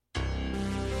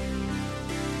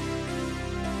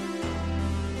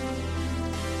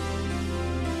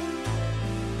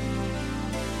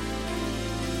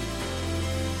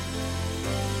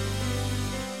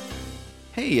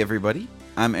Hey everybody,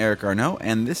 I'm Eric Arnault,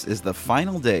 and this is the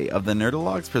final day of the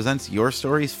Nerdalogs Presents Your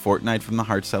Stories Fortnight from the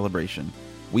Heart celebration.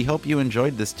 We hope you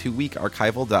enjoyed this 2-week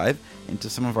archival dive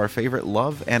into some of our favorite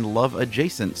love and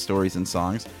love-adjacent stories and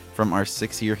songs from our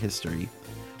 6-year history.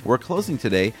 We're closing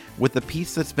today with a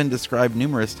piece that's been described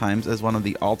numerous times as one of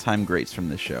the all-time greats from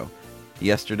this show.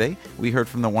 Yesterday, we heard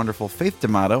from the wonderful Faith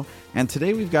D'Amato, and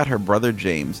today we've got her brother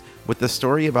James with the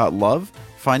story about love,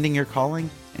 finding your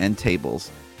calling, and tables.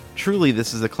 Truly,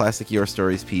 this is a classic Your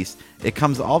Stories piece. It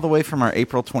comes all the way from our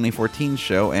April 2014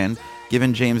 show, and,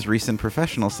 given James' recent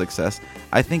professional success,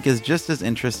 I think is just as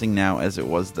interesting now as it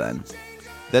was then.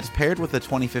 That's paired with a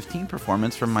 2015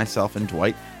 performance from myself and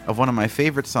Dwight of one of my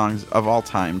favorite songs of all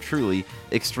time, truly,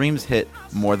 Extreme's hit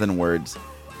More Than Words.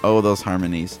 Oh, those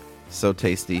harmonies. So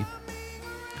tasty.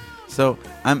 So,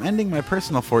 I'm ending my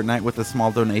personal fortnight with a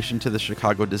small donation to the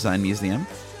Chicago Design Museum.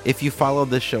 If you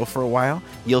followed this show for a while,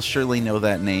 you'll surely know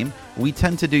that name. We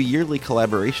tend to do yearly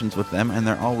collaborations with them, and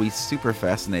they're always super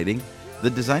fascinating. The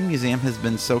Design Museum has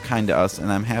been so kind to us,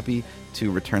 and I'm happy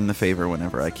to return the favor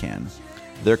whenever I can.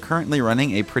 They're currently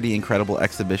running a pretty incredible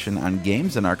exhibition on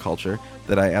games in our culture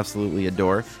that I absolutely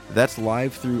adore. That's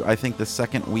live through, I think, the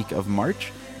second week of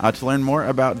March. To learn more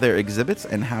about their exhibits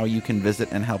and how you can visit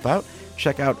and help out,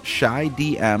 check out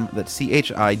ChidM, that's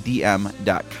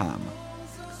CHIDM.com.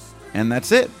 And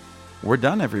that's it. We're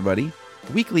done, everybody.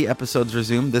 Weekly episodes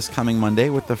resume this coming Monday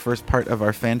with the first part of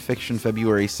our Fanfiction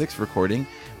February 6 recording,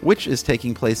 which is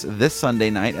taking place this Sunday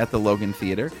night at the Logan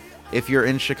Theatre. If you're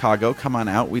in Chicago, come on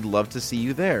out. We'd love to see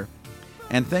you there.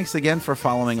 And thanks again for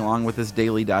following along with this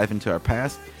daily dive into our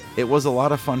past. It was a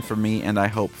lot of fun for me, and I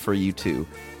hope for you too.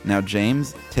 Now,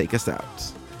 James, take us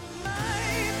out.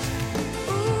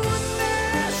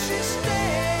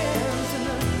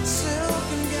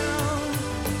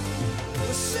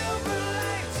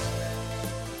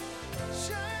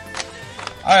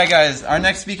 Alright guys, our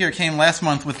next speaker came last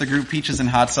month with the group Peaches and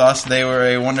Hot Sauce. They were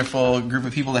a wonderful group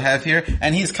of people to have here,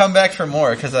 and he's come back for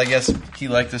more, because I guess he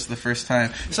liked us the first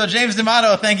time. So James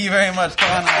D'Amato, thank you very much.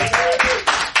 Come on out.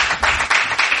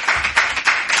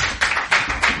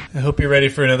 I hope you're ready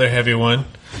for another heavy one.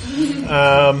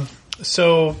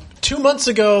 So 2 months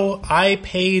ago, I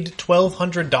paid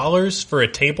 $1,200 for a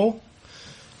table.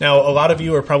 Now, a lot of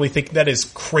you are probably thinking that is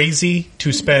crazy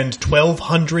to spend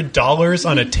 $1,200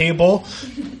 on a table.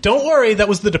 Don't worry, that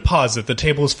was the deposit. The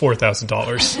table is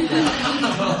 $4,000.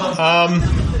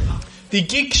 The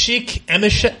Geek Chic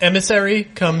Emissary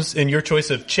comes in your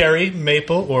choice of cherry,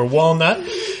 maple, or walnut.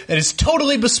 It is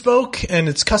totally bespoke, and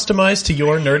it's customized to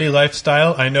your nerdy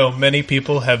lifestyle. I know many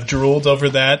people have drooled over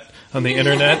that on the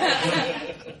internet.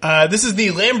 This is the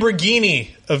Lamborghini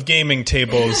of gaming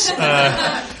tables.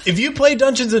 If you play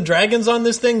Dungeons & Dragons on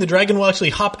this thing, the dragon will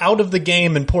actually hop out of the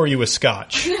game and pour you a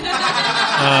scotch.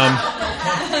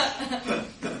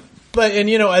 But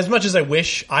as much as I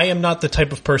wish, I am not the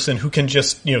type of person who can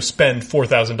just, spend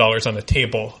 $4,000 on a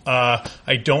table.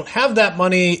 I don't have that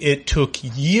money. It took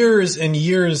years and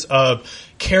years of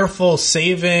careful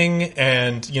saving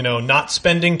and, not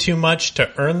spending too much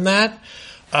to earn that.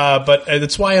 But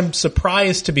that's why I'm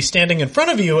surprised to be standing in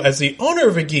front of you as the owner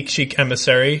of a Geek Chic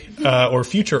Emissary, or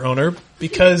future owner,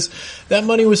 because that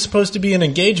money was supposed to be an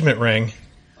engagement ring.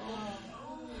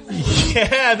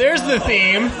 Yeah, there's the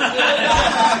theme.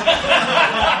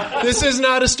 This is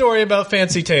not a story about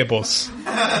fancy tables.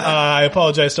 I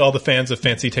apologize to all the fans of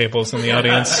fancy tables in the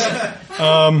audience.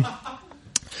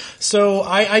 So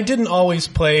I didn't always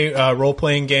play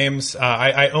role-playing games.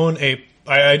 I run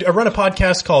a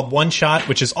podcast called One Shot,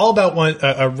 which is all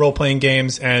about role-playing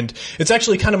games, and it's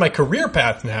actually kind of my career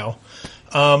path now.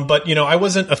 But I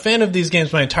wasn't a fan of these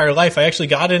games my entire life. I actually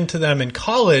got into them in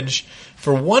college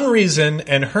for one reason,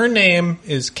 and her name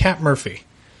is Kat Murphy.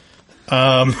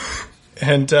 And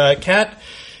Kat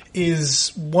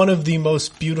is one of the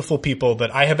most beautiful people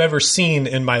that I have ever seen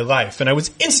in my life. And I was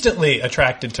instantly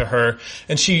attracted to her.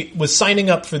 And she was signing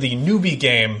up for the newbie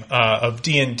game of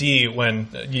D&D when,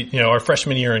 our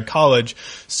freshman year in college.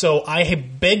 So I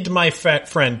had begged my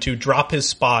friend to drop his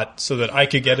spot so that I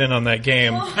could get in on that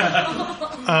game.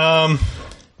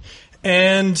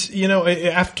 And,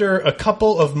 after a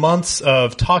couple of months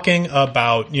of talking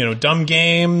about, dumb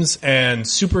games and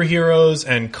superheroes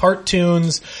and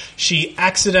cartoons, she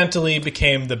accidentally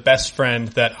became the best friend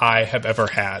that I have ever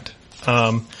had.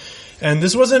 And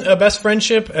this wasn't a best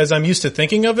friendship as I'm used to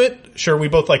thinking of it. Sure, we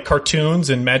both like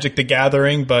cartoons and Magic the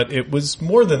Gathering, but it was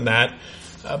more than that.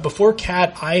 Before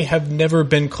Kat, I have never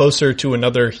been closer to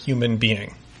another human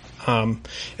being.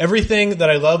 Everything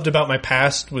that I loved about my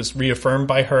past was reaffirmed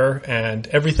by her, and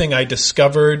everything I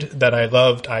discovered that I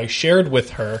loved, I shared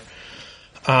with her.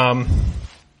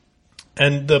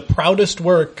 And the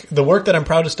work that I'm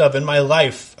proudest of in my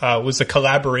life was a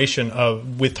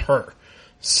collaboration with her.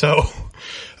 So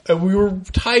we were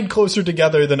tied closer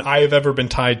together than I have ever been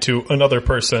tied to another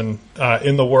person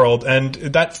in the world. And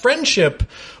that friendship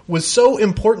was so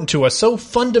important to us, so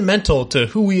fundamental to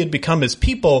who we had become as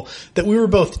people, that we were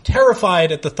both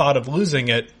terrified at the thought of losing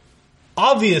it,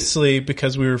 obviously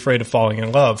because we were afraid of falling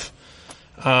in love.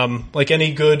 Like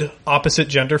any good opposite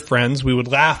gender friends, we would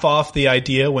laugh off the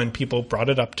idea when people brought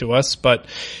it up to us, but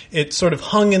it sort of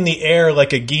hung in the air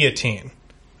like a guillotine.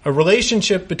 A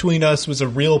relationship between us was a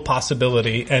real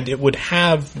possibility, and it would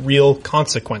have real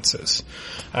consequences.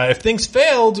 If things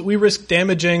failed, we risked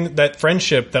damaging that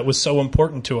friendship that was so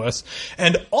important to us.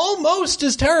 And almost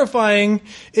as terrifying,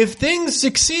 if things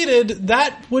succeeded,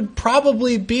 that would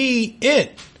probably be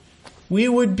it. We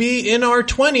would be in our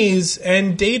 20s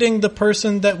and dating the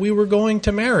person that we were going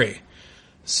to marry.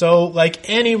 So, like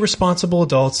any responsible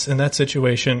adults in that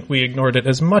situation, we ignored it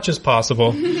as much as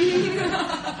possible.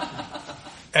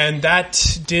 And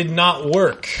that did not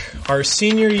work. Our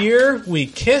senior year, we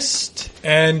kissed,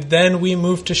 and then we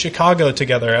moved to Chicago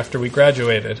together after we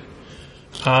graduated.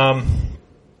 Now,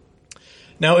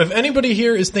 if anybody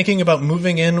here is thinking about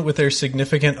moving in with their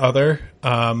significant other,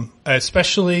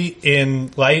 especially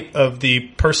in light of the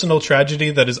personal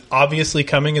tragedy that is obviously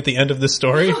coming at the end of this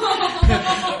story,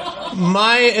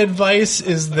 my advice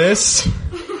is this: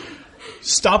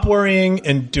 stop worrying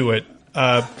and do it.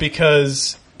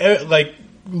 Because,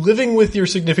 living with your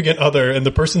significant other and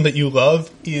the person that you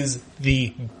love is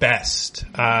the best.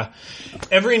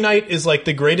 Every night is like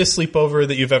the greatest sleepover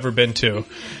that you've ever been to.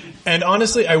 And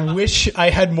honestly, I wish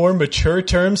I had more mature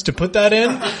terms to put that in.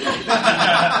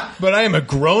 But I am a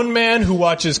grown man who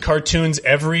watches cartoons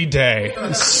every day.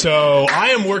 So I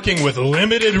am working with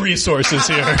limited resources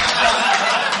here.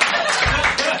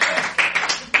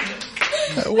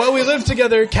 While we lived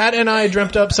together, Kat and I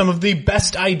dreamt up some of the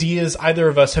best ideas either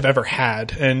of us have ever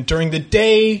had. And during the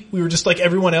day, we were just like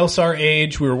everyone else our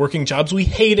age. We were working jobs we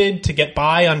hated to get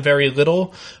by on very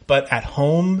little. But at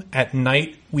home, at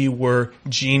night, we were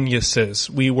geniuses.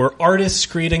 We were artists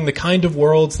creating the kind of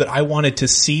worlds that I wanted to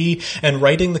see and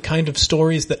writing the kind of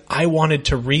stories that I wanted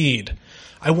to read.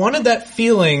 I wanted that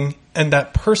feeling and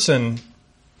that person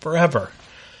forever.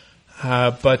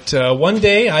 But one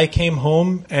day I came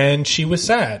home and she was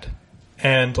sad.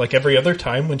 And like every other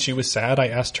time when she was sad, I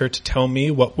asked her to tell me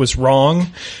what was wrong.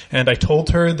 And I told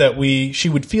her that she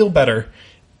would feel better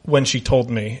when she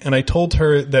told me. And I told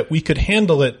her that we could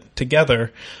handle it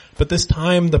together. But this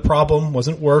time the problem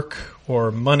wasn't work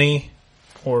or money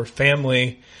or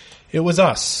family. It was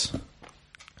us.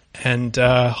 And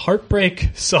heartbreak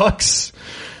sucks.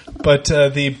 But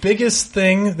the biggest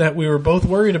thing that we were both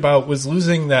worried about was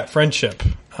losing that friendship.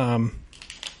 And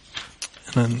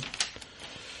then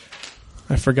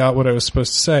I forgot what I was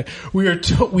supposed to say.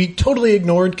 We totally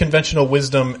ignored conventional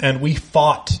wisdom, and we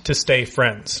fought to stay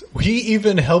friends. We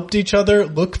even helped each other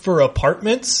look for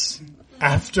apartments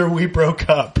after we broke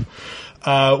up.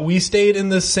 We stayed in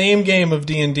the same game of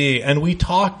D&D, and we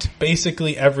talked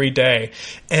basically every day.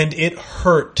 And it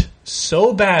hurt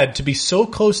so bad to be so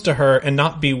close to her and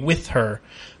not be with her.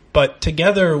 But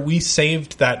together, we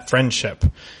saved that friendship.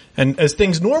 And as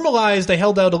things normalized, I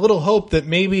held out a little hope that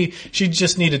maybe she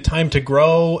just needed time to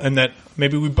grow, and that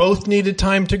maybe we both needed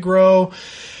time to grow,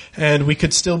 and we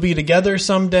could still be together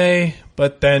someday.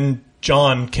 But then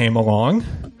John came along.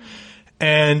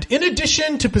 And in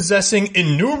addition to possessing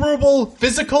innumerable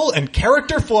physical and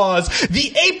character flaws,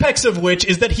 the apex of which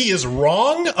is that he is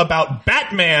wrong about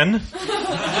Batman,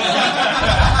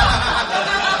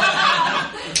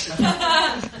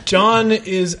 John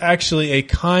is actually a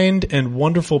kind and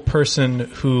wonderful person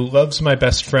who loves my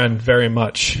best friend very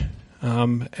much.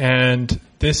 And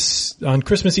on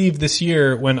Christmas Eve this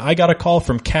year, when I got a call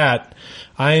from Kat,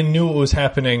 I knew what was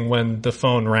happening when the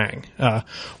phone rang.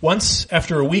 Once,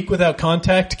 after a week without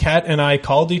contact, Kat and I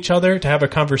called each other to have a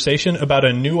conversation about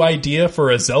a new idea for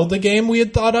a Zelda game we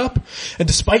had thought up. And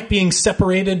despite being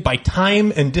separated by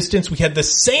time and distance, we had the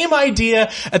same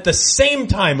idea at the same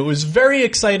time. It was very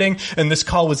exciting, and this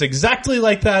call was exactly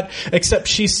like that, except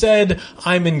she said,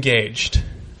 "I'm engaged."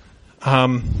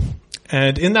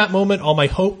 And in that moment, all my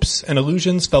hopes and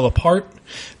illusions fell apart.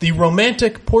 The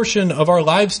romantic portion of our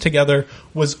lives together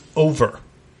was over.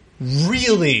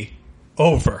 Really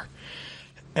over.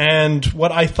 And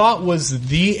what I thought was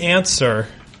the answer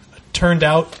turned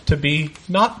out to be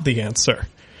not the answer.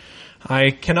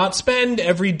 I cannot spend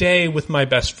every day with my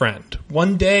best friend.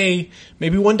 One day,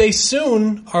 maybe one day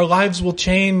soon, our lives will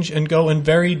change and go in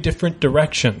very different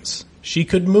directions. She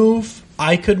could move,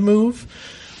 I could move.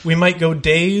 We might go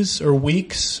days or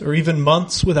weeks or even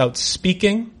months without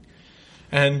speaking.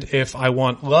 And if I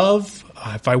want love,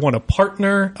 if I want a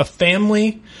partner, a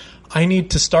family, I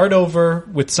need to start over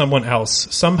with someone else.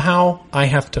 Somehow I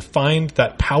have to find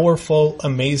that powerful,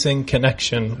 amazing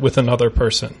connection with another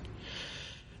person.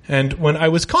 And when I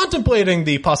was contemplating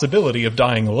the possibility of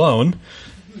dying alone,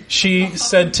 she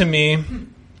said to me,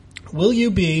 "Will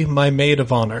you be my maid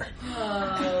of honor?"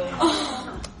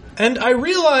 And I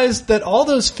realized that all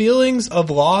those feelings of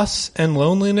loss and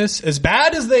loneliness, as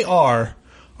bad as they are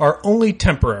only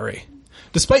temporary.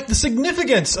 Despite the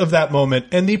significance of that moment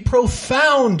and the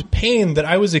profound pain that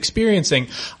I was experiencing,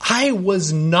 I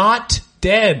was not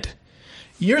dead.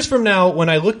 Years from now, when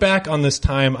I look back on this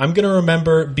time, I'm going to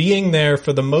remember being there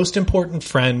for the most important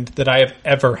friend that I have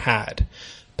ever had.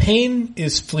 Pain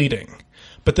is fleeting,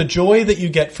 but the joy that you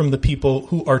get from the people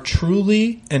who are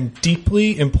truly and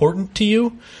deeply important to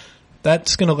you,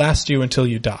 that's going to last you until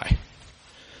you die.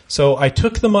 So I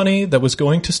took the money that was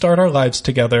going to start our lives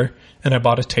together and I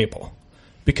bought a table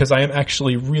because I am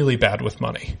actually really bad with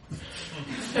money.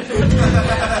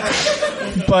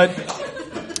 But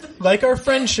like our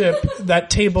friendship, that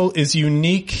table is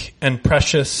unique and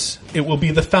precious. It will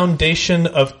be the foundation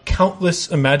of countless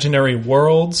imaginary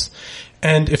worlds.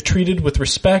 And if treated with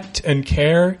respect and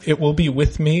care, it will be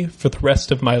with me for the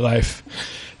rest of my life.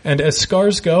 And as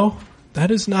scars go, that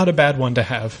is not a bad one to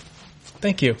have.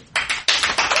 Thank you.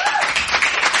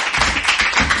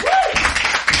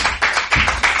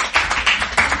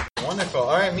 Wonderful.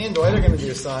 All right, me and Dwight are going to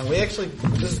do a song. This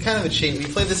is kind of a cheat. We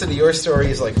played this at Your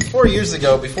Stories like 4 years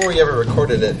ago before we ever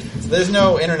recorded it. So there's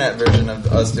no internet version of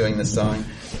us doing this song.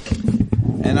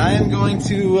 And I am going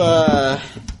to,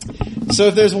 so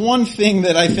if there's one thing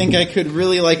that I think I could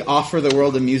really offer the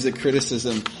world of music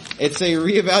criticism, it's a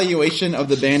reevaluation of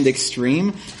the band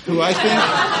Extreme, who I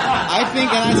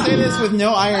think, and I say this with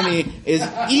no irony, is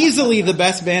easily the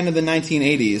best band of the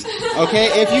 1980s.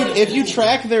 Okay? If you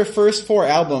track their first 4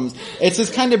 albums, it's this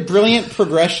kind of brilliant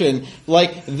progression,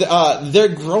 they're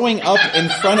growing up in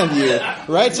front of you,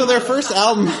 right? So their first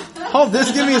album,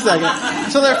 give me a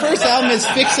second. So their first album is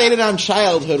fixated on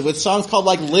childhood with songs called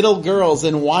Little Girls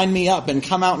and Wind Me Up and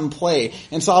Come Out and Play.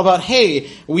 And it's all about,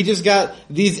 hey, we just got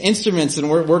these instruments and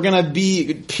we're gonna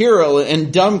be puerile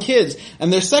and dumb kids.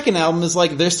 And their second album is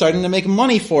they're starting to make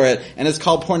money for it, and it's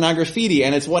called Pornograffiti,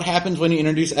 and it's what happens when you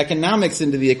introduce economics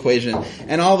into the equation.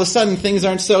 And all of a sudden things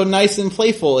aren't so nice and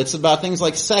playful. It's about things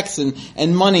like sex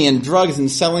and money and drugs and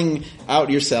selling out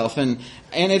yourself. And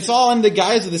it's all in the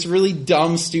guise of this really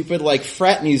dumb, stupid,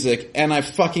 frat music, and I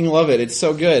fucking love it. It's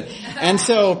so good. And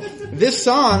so, this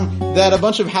song that a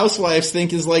bunch of housewives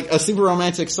think is a super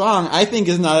romantic song, I think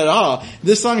is not at all.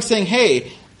 This song is saying,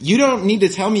 hey, you don't need to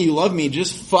tell me you love me,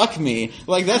 just fuck me.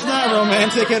 That's not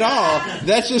romantic at all.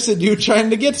 That's just a dude trying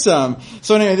to get some.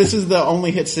 So anyway, this is the only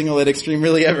hit single that Extreme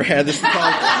really ever had. This is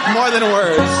called More Than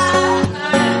Words.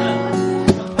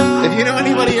 If you know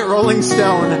anybody at Rolling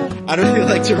Stone, I'd really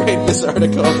like to rate this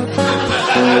article.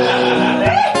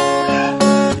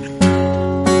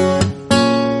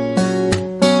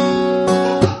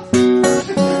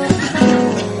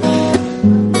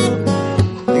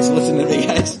 Thanks for listening to me,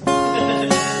 guys.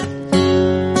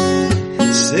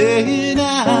 Saying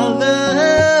I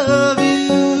love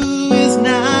you is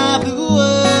not the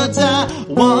words I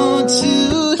want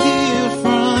to hear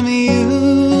from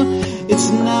you. It's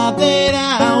not that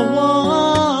I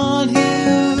want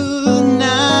you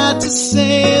not to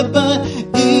say, but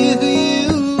if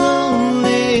you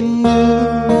only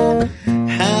knew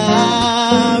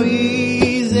how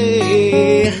easy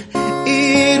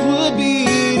it would be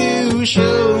to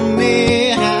show me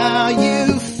how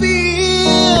you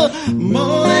feel.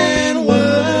 More than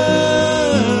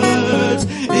words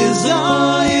is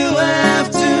all you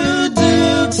have to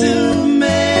do to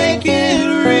make it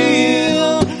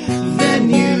real. Then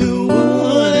you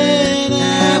wouldn't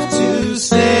have to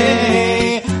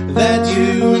say that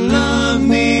you love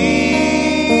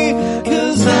me,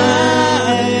 'cause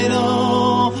I'd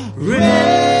already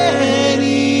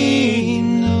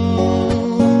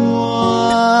know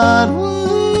what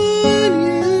would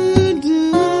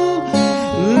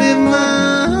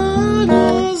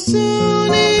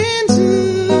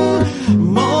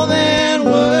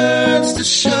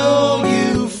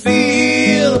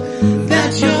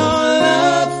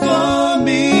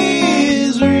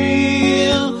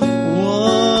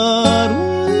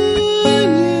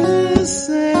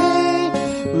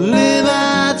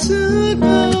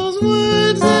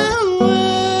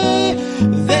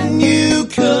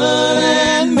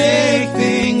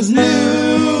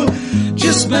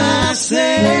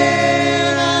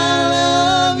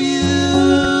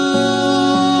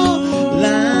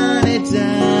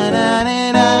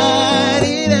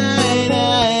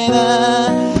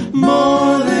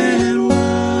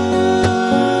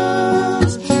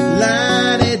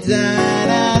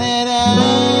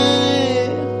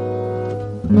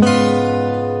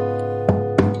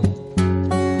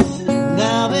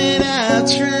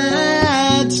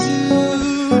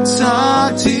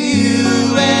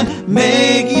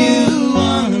make you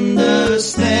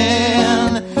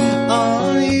understand.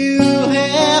 All you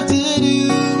have to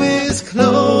do is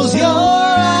close your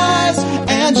eyes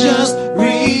and just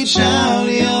reach out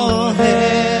your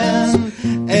hand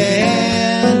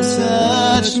and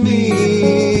touch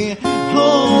me.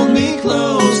 Hold me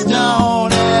close,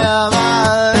 don't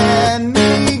ever let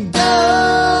me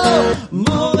go.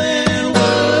 More than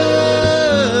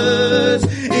words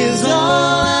is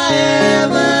all I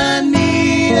ever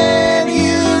needed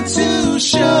you to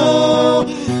show.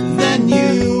 Then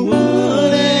you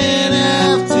wouldn't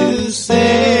have to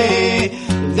say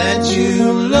that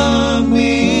you love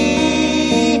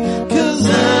me, 'cause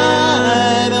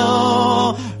I'd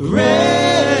already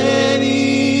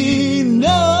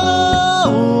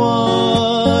know.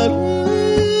 What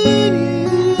would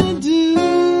you do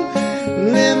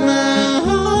if my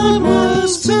heart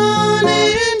was torn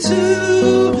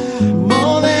into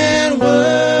more than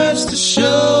words to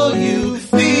show you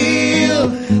feel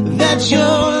that your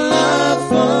love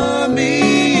for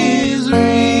me is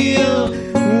real?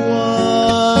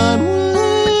 What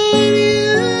would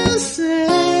you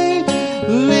say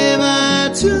if I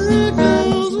took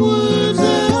those words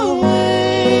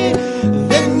away?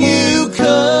 Then you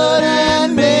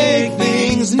couldn't make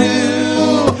things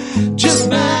new just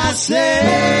by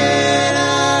saying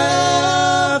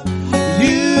I love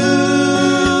you.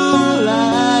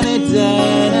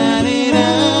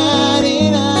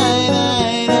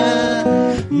 La-di-da-da-di-da-di-da-di-da.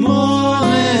 More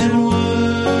than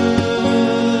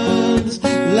words.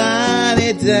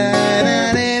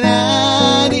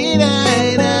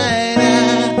 La-di-da-da-di-da-di-da-di-da.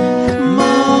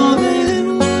 More than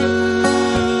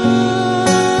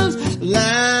words.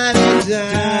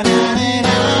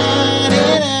 La-di-da-da-di-da-di-da.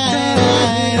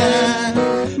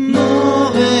 More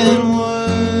than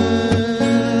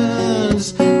words.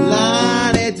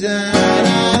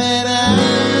 La-di-da-da-di-da.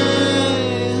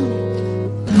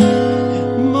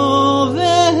 More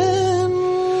than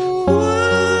words.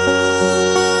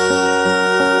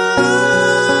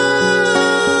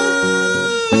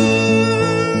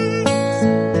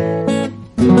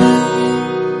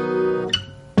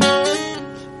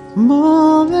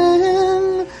 More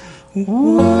than words.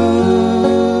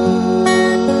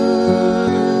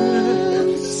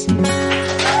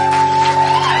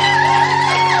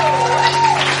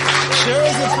 Sure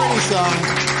is a pretty song.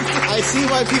 I see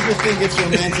why people think it's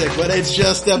romantic, but it's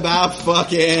just about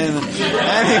fucking.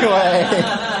 Anyway.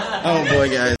 Oh boy,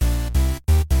 guys.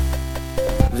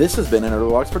 This has been a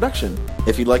Nerdalogs production.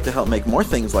 If you'd like to help make more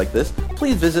things like this,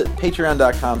 please visit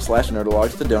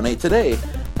patreon.com/nerdalogs to donate today.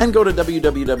 And go to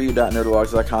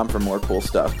www.nerdalogs.com for more cool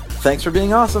stuff. Thanks for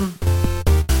being awesome.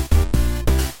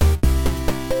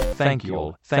 Thank you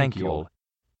all.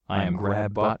 I am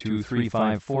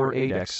GrabBot23548X.